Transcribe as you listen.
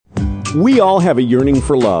We all have a yearning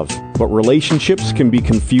for love, but relationships can be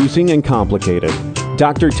confusing and complicated.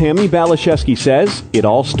 Dr. Tammy Balashevsky says it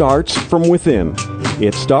all starts from within.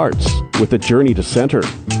 It starts with a journey to center.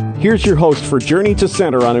 Here's your host for Journey to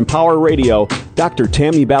Center on Empower Radio, Dr.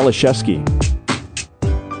 Tammy Balashevsky.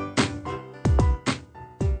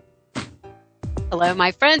 Hello,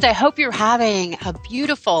 my friends. I hope you're having a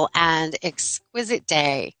beautiful and exquisite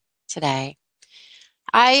day today.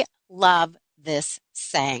 I love this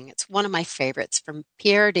saying. It's one of my favorites from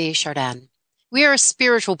Pierre de Chardin. We are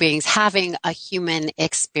spiritual beings having a human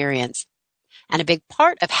experience. And a big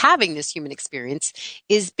part of having this human experience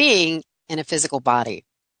is being in a physical body.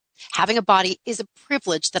 Having a body is a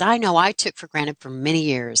privilege that I know I took for granted for many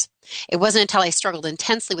years. It wasn't until I struggled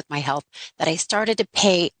intensely with my health that I started to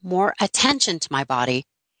pay more attention to my body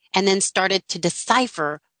and then started to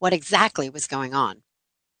decipher what exactly was going on.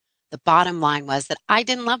 The bottom line was that I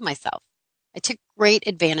didn't love myself. I took great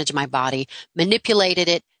advantage of my body, manipulated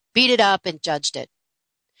it, beat it up, and judged it.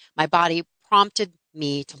 My body prompted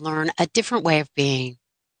me to learn a different way of being,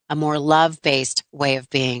 a more love-based way of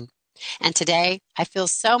being. And today, I feel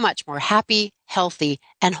so much more happy, healthy,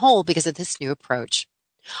 and whole because of this new approach.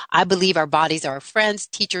 I believe our bodies are our friends,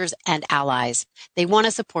 teachers, and allies. They want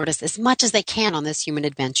to support us as much as they can on this human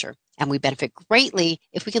adventure. And we benefit greatly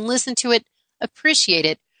if we can listen to it, appreciate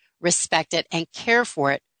it, respect it, and care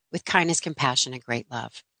for it with kindness, compassion, and great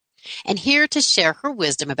love. And here to share her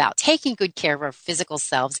wisdom about taking good care of our physical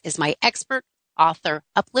selves is my expert, author,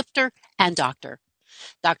 uplifter, and doctor,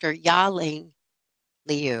 Dr. Ya-Ling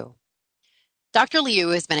Liou. Dr. Liu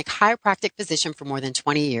has been a chiropractic physician for more than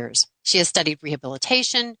 20 years. She has studied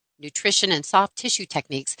rehabilitation, nutrition, and soft tissue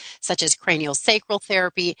techniques such as cranial sacral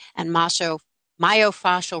therapy and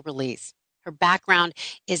myofascial release. Her background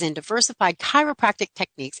is in diversified chiropractic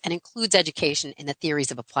techniques and includes education in the theories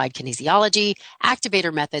of applied kinesiology,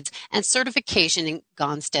 activator methods, and certification in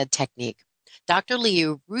Gonstead technique. Dr.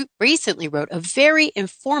 Liu recently wrote a very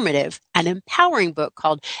informative and empowering book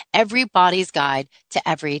called Everybody's Guide to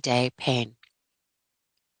Everyday Pain.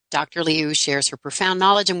 Dr. Liu shares her profound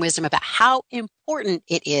knowledge and wisdom about how important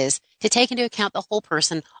it is to take into account the whole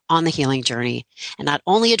person on the healing journey, and not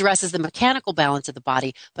only addresses the mechanical balance of the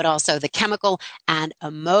body, but also the chemical and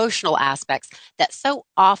emotional aspects that so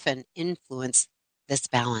often influence this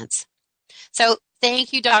balance. So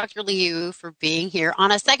thank you, Dr. Liu, for being here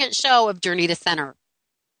on a second show of Journey to Center.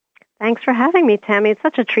 Thanks for having me, Tammy. It's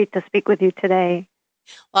such a treat to speak with you today.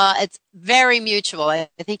 Well, it's very mutual. I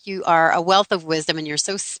think you are a wealth of wisdom and you're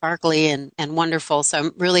so sparkly and wonderful. So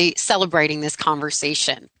I'm really celebrating this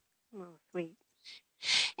conversation. Oh, sweet.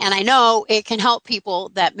 And I know it can help people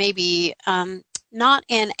that may be not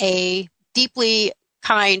in a deeply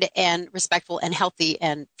kind and respectful and healthy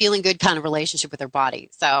and feeling good kind of relationship with their body.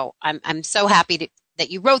 So I'm so happy that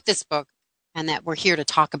you wrote this book and that we're here to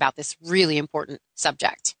talk about this really important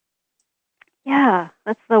subject. Yeah,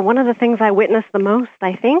 that's one of the things I witness the most,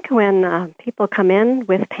 I think, when people come in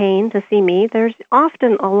with pain to see me. There's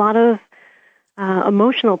often a lot of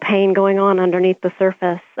emotional pain going on underneath the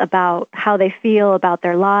surface about how they feel about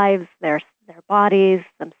their lives, their bodies,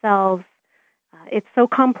 themselves. It's so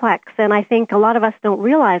complex, and I think a lot of us don't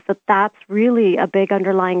realize that that's really a big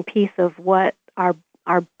underlying piece of what our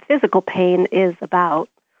physical pain is about.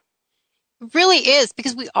 It really is,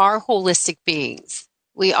 because we are holistic beings.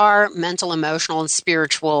 We are mental, emotional, and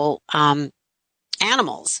spiritual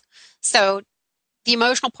animals. So the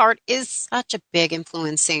emotional part is such a big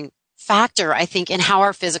influencing factor, I think, in how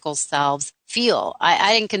our physical selves feel.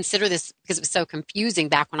 I didn't consider this because it was so confusing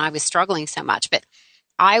back when I was struggling so much, but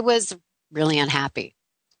I was really unhappy.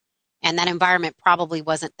 And that environment probably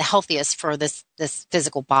wasn't the healthiest for this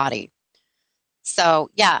physical body. So,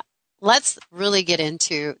 yeah, let's really get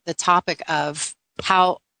into the topic of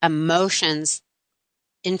how emotions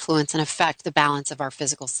influence and affect the balance of our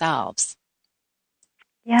physical selves.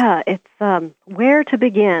 Yeah, it's where to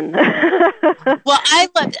begin. Well,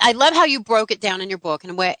 I love how you broke it down in your book,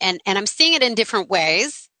 and I'm seeing it in different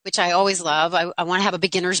ways, which I always love. I want to have a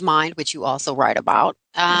beginner's mind, which you also write about,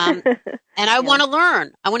 and I want to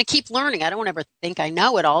learn. I want to keep learning. I don't ever think I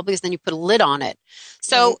know it all, because then you put a lid on it.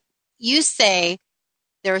 So you say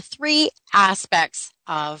there are three aspects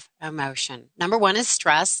of emotion. Number one is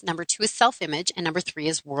stress. Number two is self-image. And number three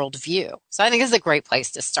is worldview. So I think this is a great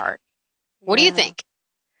place to start. What do you think?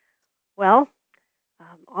 Well,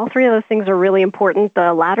 all three of those things are really important.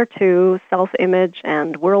 The latter two, self-image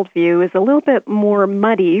and worldview, is a little bit more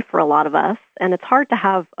muddy for a lot of us. And it's hard to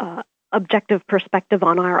have objective perspective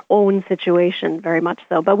on our own situation, very much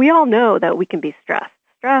so. But we all know that we can be stressed.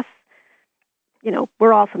 Stress,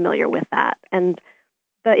 we're all familiar with that. And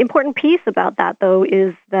the important piece about that, though,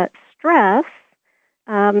 is that stress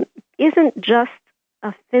isn't just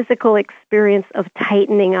a physical experience of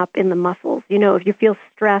tightening up in the muscles. If you feel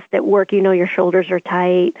stressed at work, your shoulders are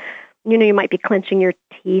tight. You might be clenching your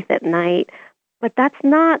teeth at night. But that's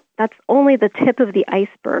only the tip of the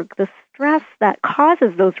iceberg. The stress that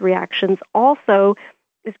causes those reactions also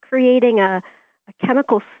is creating a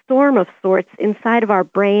chemical storm of sorts inside of our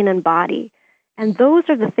brain and body. And those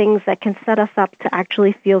are the things that can set us up to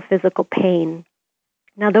actually feel physical pain.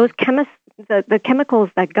 Now, those the chemicals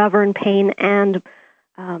that govern pain and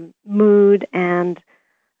mood and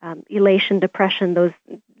elation, depression, those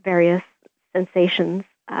various sensations,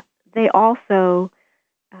 they also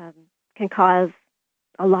can cause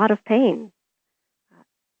a lot of pain.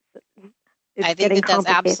 I think that that's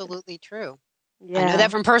absolutely true. Yeah. I know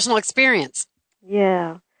that from personal experience.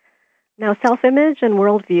 Yeah. Now, self-image and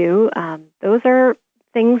worldview, those are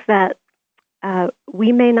things that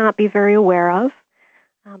we may not be very aware of,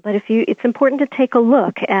 but it's important to take a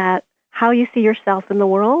look at how you see yourself in the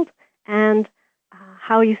world and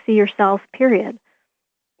how you see yourself, period.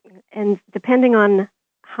 And depending on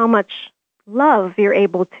how much love you're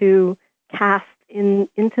able to cast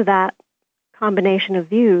into that combination of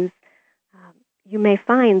views, you may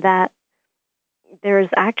find that there's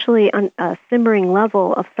actually a simmering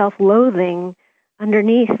level of self-loathing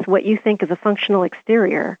underneath what you think is a functional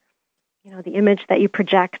exterior. The image that you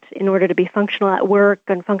project in order to be functional at work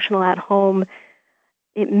and functional at home,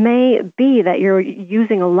 it may be that you're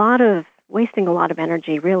wasting a lot of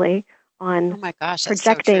energy, really, on oh my gosh, that's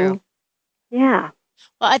projecting. So true. Yeah.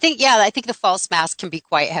 Well, I think the false mask can be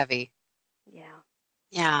quite heavy. Yeah.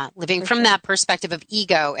 Yeah, living For from sure. that perspective of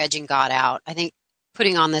ego edging God out. I think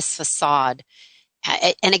putting on this facade,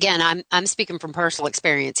 and again, I'm speaking from personal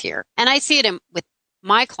experience here, and I see it with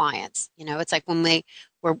my clients. It's like when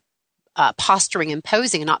we're posturing and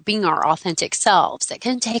posing and not being our authentic selves, it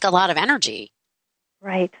can take a lot of energy.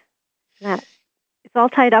 Right. It's all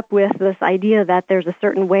tied up with this idea that there's a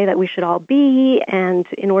certain way that we should all be, and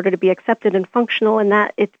in order to be accepted and functional, and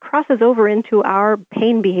that it crosses over into our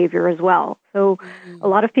pain behavior as well. So a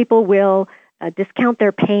lot of people will discount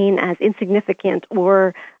their pain as insignificant,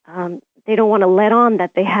 or they don't want to let on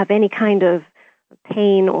that they have any kind of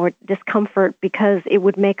pain or discomfort because it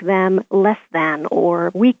would make them less than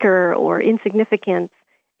or weaker or insignificant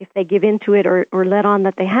if they give into it or let on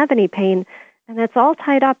that they have any pain. And it's all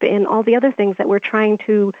tied up in all the other things that we're trying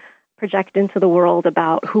to project into the world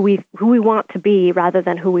about who we want to be rather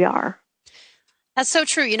than who we are. That's so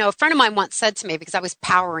true. A friend of mine once said to me, because I was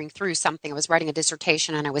powering through something, I was writing a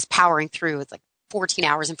dissertation and I was powering through, it's like 14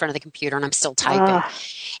 hours in front of the computer and I'm still typing.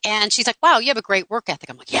 And she's like, wow, you have a great work ethic.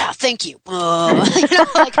 I'm like, yeah, thank you.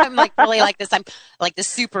 I'm like really like this. I'm like the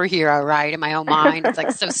superhero, right? In my own mind. It's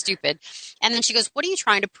like so stupid. And then she goes, what are you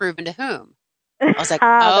trying to prove and to whom? I was like,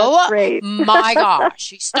 oh my gosh.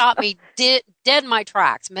 She stopped me dead in my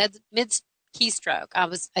tracks, mid keystroke.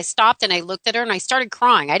 I stopped and I looked at her and I started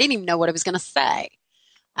crying. I didn't even know what I was going to say.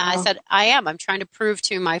 I said, I'm trying to prove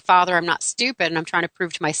to my father I'm not stupid, and I'm trying to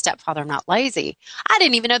prove to my stepfather I'm not lazy. I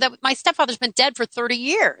didn't even know that my stepfather's been dead for 30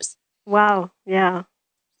 years. Wow. Yeah.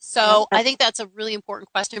 So I think that's a really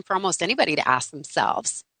important question for almost anybody to ask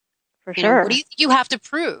themselves. For sure. What do you think you have to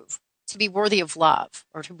prove to be worthy of love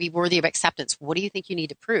or to be worthy of acceptance? What do you think you need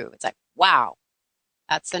to prove? It's like, wow,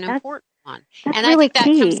 that's an important one. And really I think that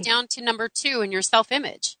key. comes down to number 2 in your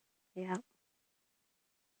self-image. Yeah.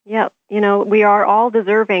 Yeah. We are all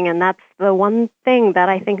deserving, and that's the one thing that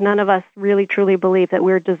I think none of us really truly believe, that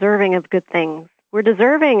we're deserving of good things. We're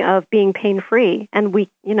deserving of being pain-free, and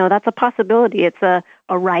that's a possibility. It's a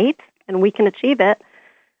right, and we can achieve it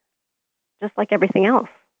just like everything else.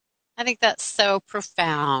 I think that's so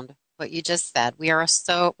profound, what you just said. We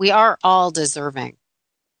are all deserving,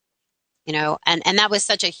 and that was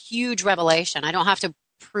such a huge revelation. I don't have to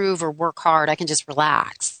prove or work hard. I can just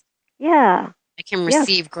relax. Yeah. I can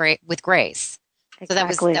receive with grace.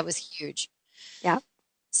 Exactly. So that was huge. Yeah.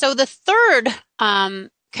 So the third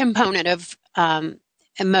component of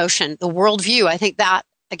emotion, the worldview, I think that,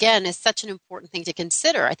 again, is such an important thing to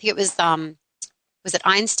consider. I think it was it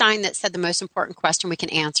Einstein that said the most important question we can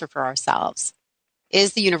answer for ourselves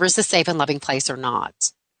is the universe a safe and loving place or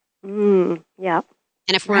not? Yeah.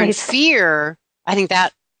 And if we're in fear, I think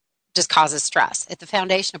that just causes stress. If the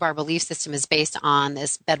foundation of our belief system is based on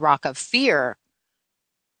this bedrock of fear,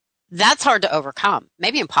 that's hard to overcome,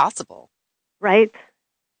 maybe impossible. Right.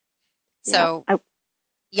 So, I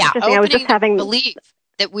opening was just having belief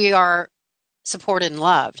that we are supported and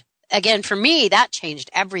loved. Again, for me, that changed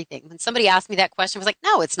everything. When somebody asked me that question, I was like,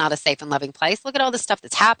 no, it's not a safe and loving place. Look at all the stuff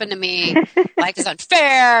that's happened to me. Life is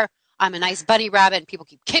unfair. I'm a nice bunny rabbit and people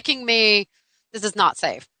keep kicking me. This is not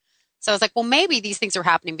safe. So I was like, well, maybe these things are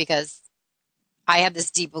happening because I have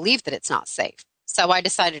this deep belief that it's not safe. So I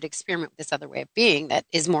decided to experiment with this other way of being that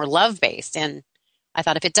is more love-based. And I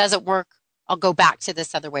thought if it doesn't work, I'll go back to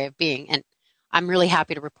this other way of being. And I'm really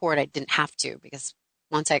happy to report I didn't have to, because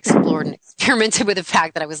once I explored and experimented with the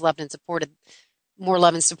fact that I was loved and supported, more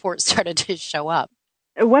love and support started to show up.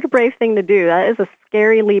 What a brave thing to do. That is a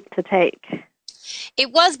scary leap to take.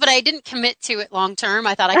 It was, but I didn't commit to it long term.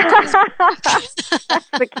 I thought I could do this. That's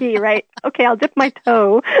the key, right? Okay, I'll dip my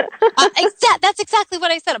toe. That's exactly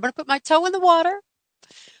what I said. I'm going to put my toe in the water.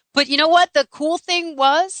 But you know what? The cool thing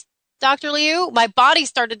was, Dr. Liu, my body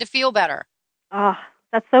started to feel better.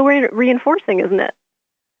 That's so reinforcing, isn't it?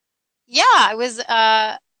 Yeah, I was.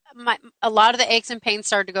 A lot of the aches and pains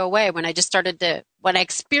started to go away when I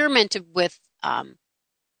experimented with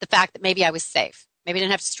the fact that maybe I was safe. Maybe I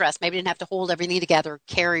didn't have to stress. Maybe I didn't have to hold everything together,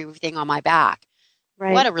 carry everything on my back.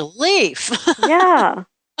 Right. What a relief. Yeah,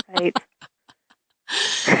 right.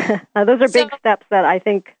 Those are big steps that I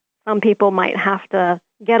think some people might have to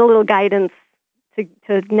get a little guidance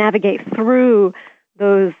to navigate through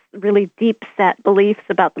those really deep-set beliefs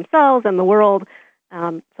about themselves and the world.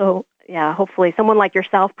 So, yeah, hopefully someone like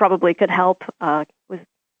yourself probably could help with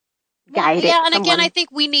guiding. Yeah, and again, I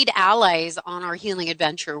think we need allies on our healing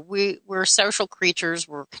adventure. We're social creatures.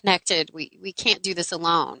 We're connected. We can't do this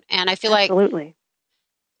alone. And I feel Absolutely.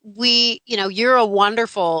 like you're a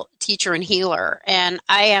wonderful teacher and healer, and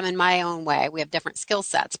I am in my own way. We have different skill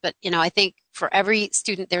sets, but I think for every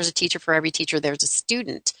student, there's a teacher. For every teacher, there's a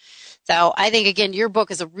student. So I think, again, your book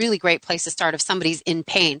is a really great place to start if somebody's in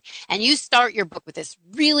pain. And you start your book with this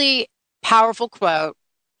really powerful quote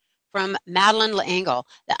from Madeleine L'Engle.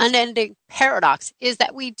 The unending paradox is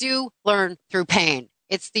that we do learn through pain.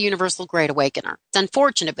 It's the universal great awakener. It's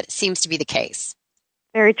unfortunate, but it seems to be the case.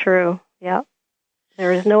 Very true. Yeah.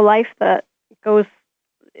 There is no life that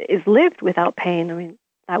is lived without pain. I mean,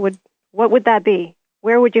 what would that be?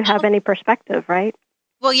 Where would you have any perspective, right?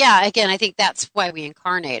 Well, yeah, again, I think that's why we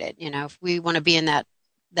incarnated. If we want to be in that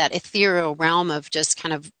ethereal realm of just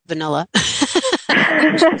kind of vanilla,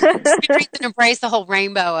 experience and embrace the whole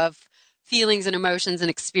rainbow of feelings and emotions and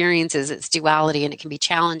experiences. It's duality, and it can be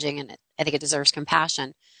challenging, and I think it deserves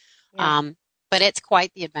compassion. Yeah. But it's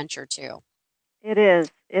quite the adventure, too. It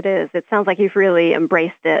is. It sounds like you've really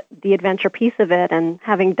embraced it, the adventure piece of it, and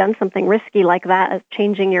having done something risky like that, as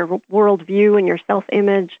changing your worldview and your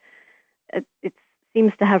self-image, it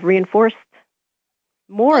seems to have reinforced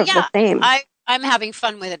more of the same. I'm having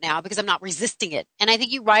fun with it now because I'm not resisting it. And I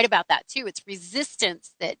think you write about that, too. It's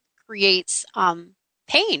resistance that creates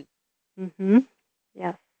pain. Mm-hmm.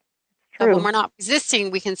 Yes, it's true. But when we're not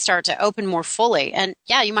resisting, we can start to open more fully. And,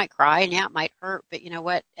 yeah, you might cry, and, yeah, it might hurt. But you know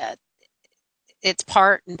what? It's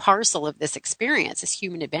part and parcel of this experience, this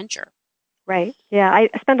human adventure. Right. Yeah, I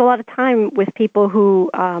spend a lot of time with people who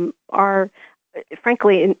are,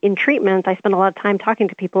 frankly, in treatment. I spend a lot of time talking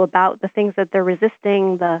to people about the things that they're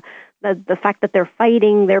resisting, the fact that they're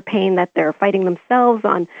fighting their pain, that they're fighting themselves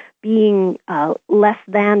on being less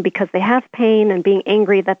than because they have pain, and being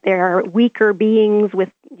angry that they're weaker beings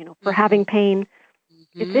for having pain.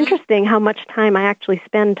 Mm-hmm. It's interesting how much time I actually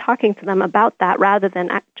spend talking to them about that rather than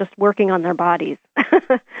just working on their bodies.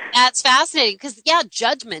 That's fascinating because,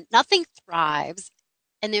 judgment. Nothing thrives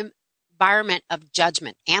in the environment of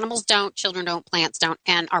judgment. Animals don't, children don't, plants don't,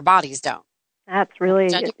 and our bodies don't. That's really,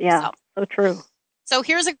 so true. So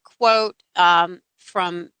here's a quote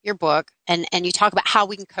from your book, and you talk about how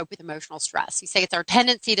we can cope with emotional stress. You say it's our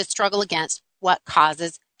tendency to struggle against what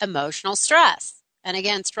causes emotional stress. And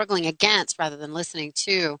again, struggling against rather than listening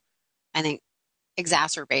to, I think,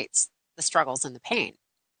 exacerbates the struggles and the pain.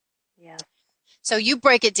 Yeah. So you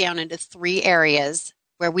break it down into 3 areas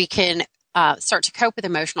where we can start to cope with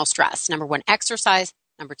emotional stress. Number 1, exercise.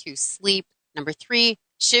 Number 2, sleep. Number 3,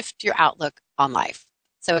 shift your outlook on life.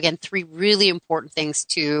 So again, 3 really important things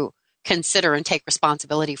to consider and take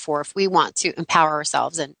responsibility for if we want to empower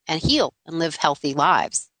ourselves and heal and live healthy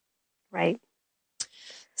lives. Right.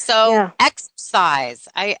 So exercise.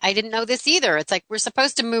 I didn't know this either. It's like we're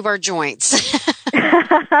supposed to move our joints.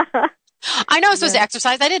 I know I'm supposed to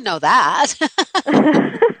exercise. I didn't know that.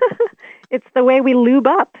 It's the way we lube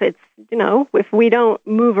up. It's, if we don't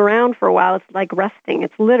move around for a while, it's like resting.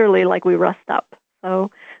 It's literally like we rest up. So,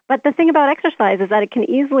 but the thing about exercise is that it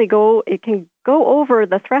can go over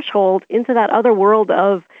the threshold into that other world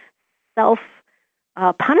of self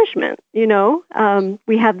punishment.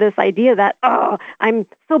 We have this idea that, I'm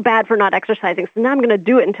so bad for not exercising, so now I'm going to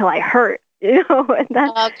do it until I hurt. And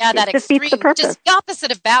that defeats the purpose. Just the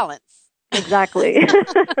opposite of balance. Exactly.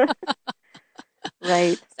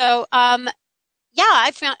 Right. So, Yeah,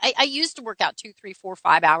 I used to work out 2, 3, 4,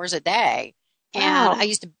 5 hours a day. And I Wow.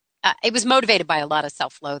 used to, it was motivated by a lot of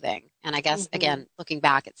self-loathing. And I guess, Hmm. again, looking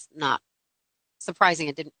back, it's not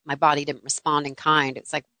surprising my body didn't respond in kind.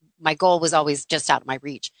 It's like my goal was always just out of my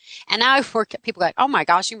reach. And now I work, people are like, oh my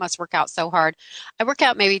gosh, you must work out so hard. I work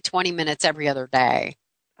out maybe 20 minutes every other day.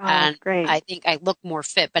 Oh, that's And great. I think I look more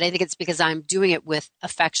fit, but I think it's because I'm doing it with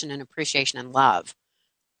affection and appreciation and love.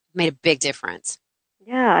 Made a big difference.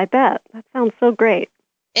 Yeah, I bet. That sounds so great.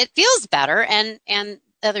 It feels better. And the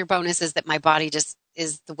other bonus is that my body just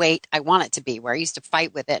is the weight I want it to be, where I used to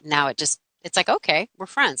fight with it. And now it's like, okay, we're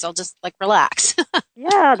friends. I'll just like relax.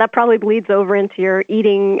 Yeah, that probably bleeds over into your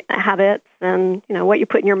eating habits and, what you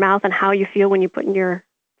put in your mouth and how you feel when you put in your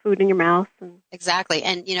food in your mouth. And Exactly.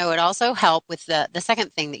 And, it also helped with the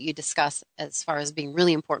second thing that you discuss as far as being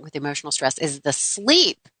really important with emotional stress is the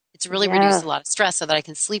sleep. It's really reduced yes. a lot of stress so that I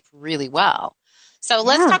can sleep really well. So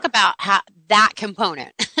let's Yeah. talk about that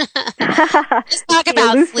component. Let's talk The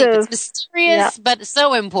about sleep. It's elusive, yeah, mysterious, but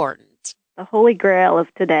so important. the holy grail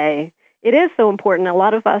of today. It is so important. A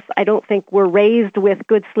lot of us, I don't think, were raised with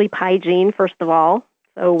good sleep hygiene, first of all.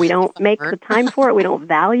 So we don't make the Word. time for it. We don't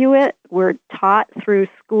value it. We're taught through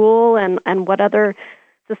school and what other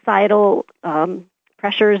societal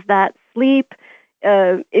pressures that sleep.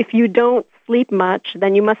 If you don't sleep much,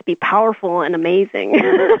 then you must be powerful and amazing.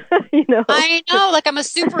 you know, I know, like I'm a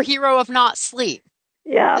superhero of not sleep.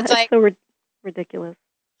 yeah, It's it's like so ridiculous.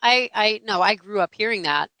 I know I grew up hearing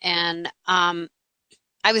that, and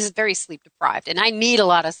I was very sleep deprived, and I need a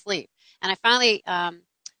lot of sleep. And I finally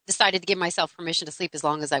decided to give myself permission to sleep as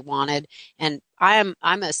long as I wanted, and I'm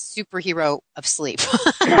a superhero of sleep.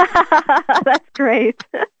 That's great.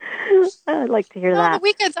 I'd like to hear On the that.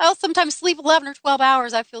 weekends, I'll sometimes sleep 11 or 12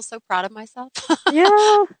 hours. I feel so proud of myself. Yeah,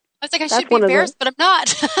 I was like, I should that's be one of the. embarrassed, but I'm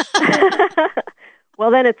not. Well,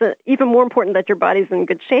 then it's even more important that your body's in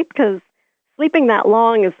good shape because sleeping that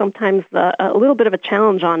long is sometimes a little bit of a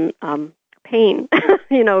challenge on pain.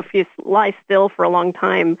 If you lie still for a long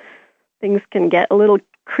time, things can get a little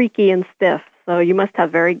creaky and stiff. So you must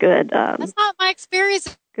have very good That's not my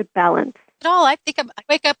experience good balance. at all. I think I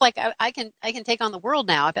wake up like I can take on the world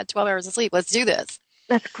now. I've had 12 hours of sleep. Let's do this.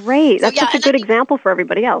 That's great. So That's yeah, such a and I good think example for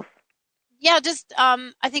everybody else. yeah, just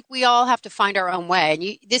I think we all have to find our own way.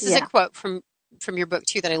 And this is a Yeah. quote from your book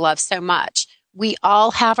too that I love so much. We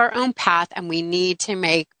all have our own path, and we need to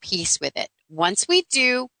make peace with it. Once we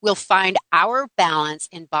do, we'll find our balance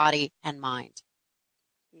in body and mind.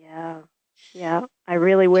 Yeah. Yeah. I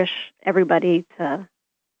really wish everybody to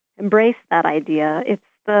embrace that idea.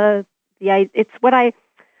 It's what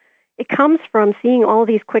it comes from seeing all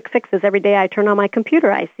these quick fixes every day I turn on my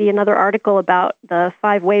computer. I see another article about the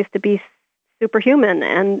 5 ways to be superhuman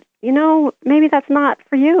and maybe that's not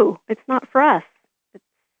for you. It's not for us.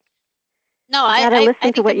 No, You got to I listen to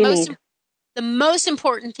think the what you most need. the most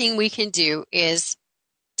important thing we can do is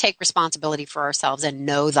take responsibility for ourselves and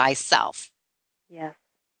know thyself. Yes.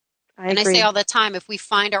 I And I say agree. all the time, if we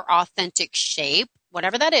find our authentic shape,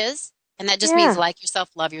 whatever that is, and that just means Yeah. like yourself,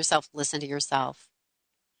 love yourself, listen to yourself,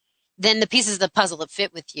 then the pieces of the puzzle that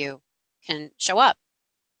fit with you can show up.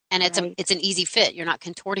 And Right. it's an easy fit. You're not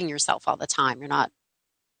contorting yourself all the time. You're not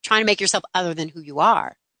trying to make yourself other than who you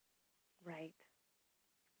are. Right.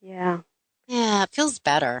 Yeah. Yeah, it feels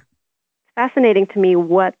better. Fascinating to me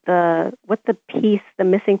the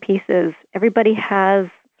missing piece is. Everybody has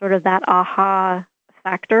sort of that aha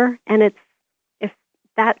factor, and if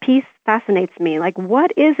that piece fascinates me. Like,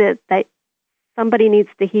 what is it that somebody needs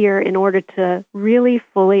to hear in order to really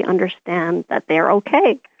fully understand that they're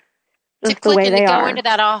okay, To just the click way and to they go are? into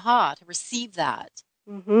that aha, to receive that.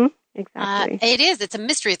 Mm-hmm. Exactly. It is. It's a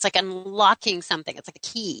mystery. It's like unlocking something. It's like a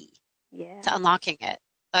key Yeah. to unlocking it.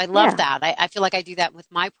 I love Yeah. that. I feel like I do that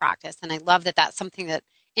with my practice, and I love that that's something that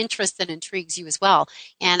interests and intrigues you as well.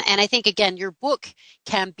 And I think again, your book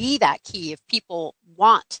can be that key if people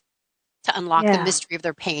want to unlock the Yeah. mystery of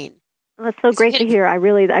their pain. Well, that's so Because you great to hit hear.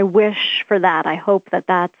 I wish for that. I hope that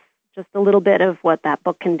that's just a little bit of what that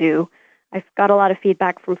book can do. I've got a lot of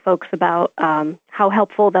feedback from folks about how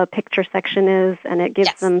helpful the picture section is, and it gives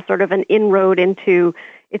yes, them sort of an inroad into,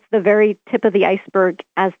 it's the very tip of the iceberg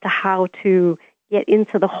as to how to get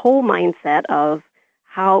into the whole mindset of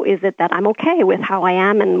how is it that I'm okay with how I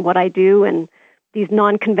am and what I do, and these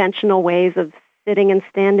non-conventional ways of sitting and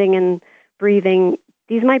standing and breathing,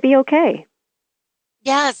 these might be okay.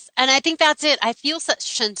 yes, and I think that's it. I feel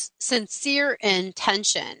such sincere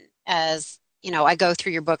intention as I go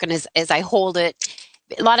through your book and as I hold it.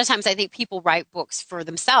 A lot of times, I think people write books for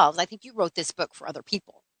themselves. I think you wrote this book for other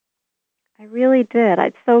people. I really did.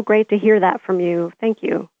 It's so great to hear that from you. Thank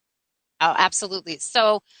you. Oh, absolutely.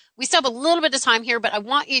 So we still have a little bit of time here, but I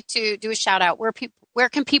want you to do a shout out. Where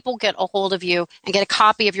can people get a hold of you and get a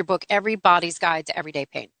copy of your book, Everybody's Guide to Everyday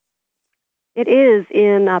Pain? It is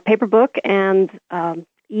in paper book and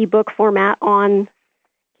ebook format on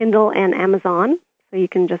Kindle and Amazon. So you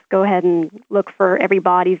can just go ahead and look for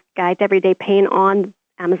Everybody's Guide to Everyday Pain on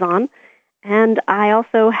Amazon. And I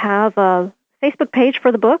also have a Facebook page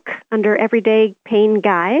for the book under Everyday Pain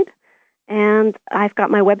Guide. And I've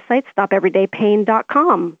got my website,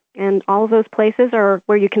 stopeverydaypain.com. And all of those places are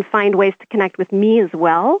where you can find ways to connect with me as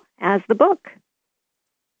well as the book.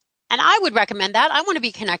 And I would recommend that. I want to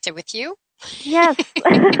be connected with you. Yes.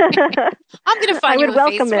 I'm going to find you on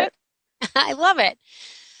welcome Facebook. it. I love it.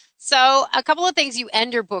 So a couple of things you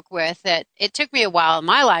end your book with that it took me a while in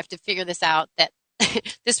my life to figure this out, that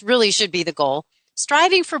this really should be the goal.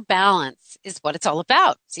 Striving for balance is what it's all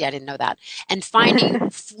about. See, I didn't know that. And finding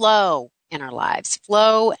flow in our lives,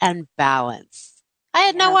 flow and balance. I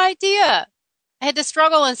had no idea. I had to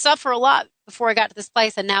struggle and suffer a lot before I got to this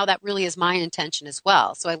place, and now that really is my intention as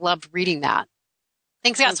well. So I loved reading that.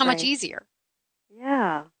 Things got so much easier.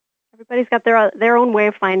 Yeah. Everybody's got their own way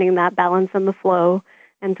of finding that balance and the flow,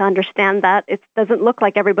 and to understand that it doesn't look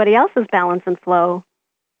like everybody else's balance and flow.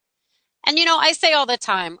 And, I say all the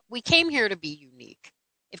time, we came here to be unique.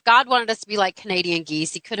 If God wanted us to be like Canadian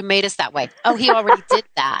geese, he could have made us that way. Oh, he already did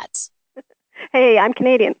that. Hey, I'm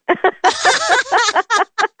Canadian. And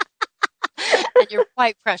you're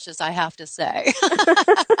quite precious, I have to say.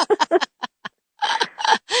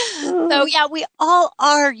 So, yeah, we all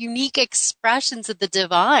are unique expressions of the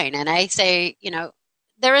divine. And I say,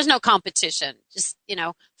 there is no competition. Just,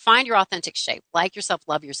 find your authentic shape, like yourself,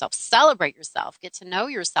 love yourself, celebrate yourself, get to know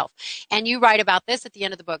yourself. And you write about this at the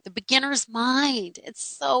end of the book, the beginner's mind. It's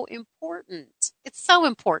so important. It's so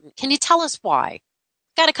important. Can you tell us why?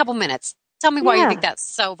 Got a couple minutes. Tell me why you think that's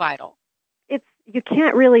so vital. You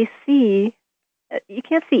can't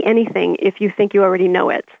see anything if you think you already know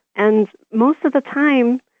it. And most of the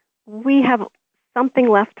time, we have something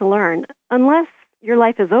left to learn. Unless your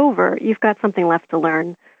life is over, you've got something left to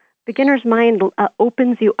learn. Beginner's mind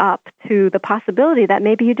opens you up to the possibility that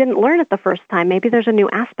maybe you didn't learn it the first time. Maybe there's a new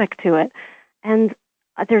aspect to it. And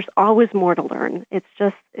there's always more to learn. It's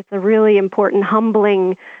a really important,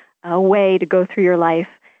 humbling way to go through your life.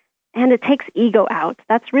 And it takes ego out.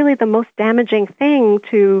 That's really the most damaging thing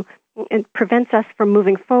it prevents us from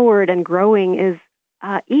moving forward and growing is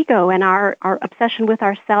ego and our obsession with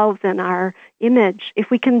ourselves and our image. If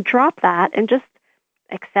we can drop that and just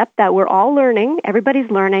accept that we're all learning, everybody's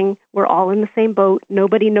learning, we're all in the same boat,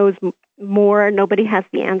 nobody knows more, nobody has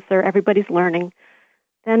the answer, everybody's learning,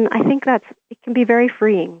 then I think it can be very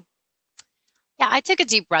freeing. Yeah, I took a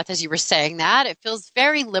deep breath as you were saying that. It feels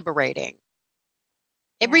very liberating.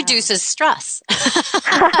 It reduces stress.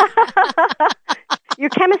 Your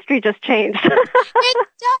chemistry just changed.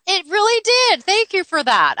 It really did. Thank you for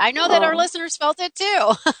that. I know that our listeners felt it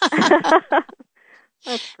too.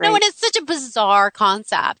 That's great. No, and it's such a bizarre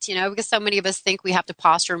concept, because so many of us think we have to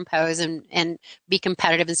posture and pose and be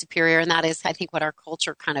competitive and superior. And that is, I think, what our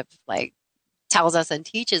culture kind of like tells us and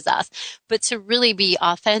teaches us. But to really be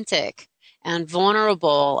authentic and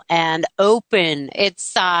vulnerable and open, it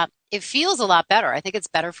feels a lot better. I think it's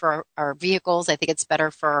better for our vehicles. I think it's better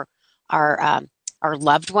for our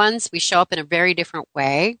loved ones. We show up in a very different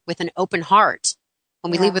way with an open heart. When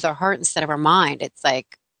we lead with our heart instead of our mind, it's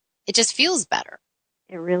like, it just feels better.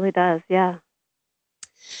 It really does, yeah.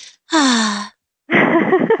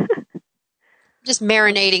 Just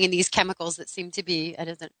marinating in these chemicals that seem to be,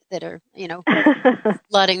 that are,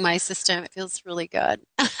 flooding my system. It feels really good.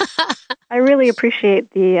 I really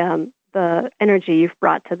appreciate the energy you've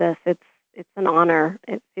brought to this. It's an honor.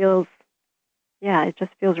 It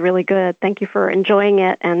just feels really good. Thank you for enjoying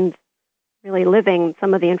it and really living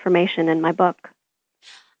some of the information in my book.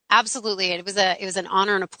 Absolutely. It was an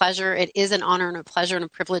honor and a pleasure. It is an honor and a pleasure and a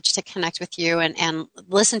privilege to connect with you and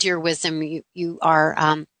listen to your wisdom. You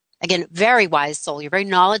are, again, very wise soul. You're very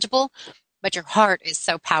knowledgeable, but your heart is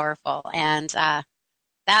so powerful. And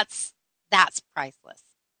that's priceless.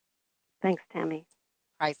 Thanks, Tammy.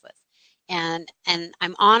 Priceless. And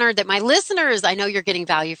I'm honored that my listeners, I know you're getting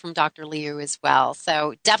value from Dr. Liu as well.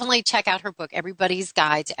 So definitely check out her book, Everybody's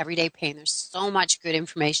Guide to Everyday Pain. There's so much good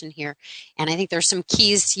information here. And I think there's some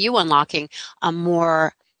keys to you unlocking a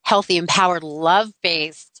more healthy, empowered,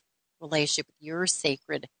 love-based relationship with your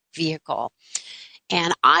sacred vehicle.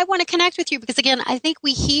 And I want to connect with you because, again, I think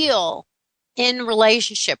we heal in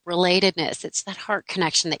relationship, relatedness. It's that heart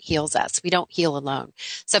connection that heals us. We don't heal alone.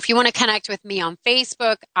 So if you want to connect with me on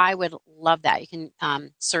Facebook, I would love that. You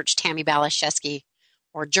can search Tammy Balashevsky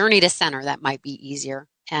or Journey to Center. That might be easier.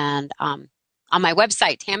 And on my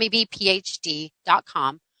website,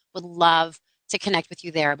 tammybphd.com. Would love to connect with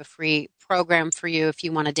you there. I have a free program for you if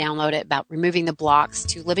you want to download it about removing the blocks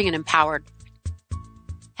to living an empowered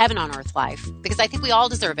heaven on earth life, because I think we all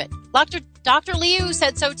deserve it. Dr. Liu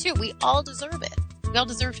said so too. We all deserve it. We all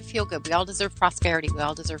deserve to feel good. We all deserve prosperity. We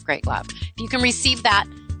all deserve great love. If you can receive that,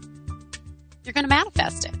 you're going to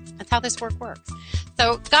manifest it. That's how this work works.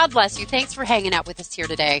 So God bless you. Thanks for hanging out with us here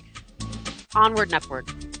today. Onward and upward.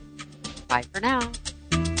 Bye for now.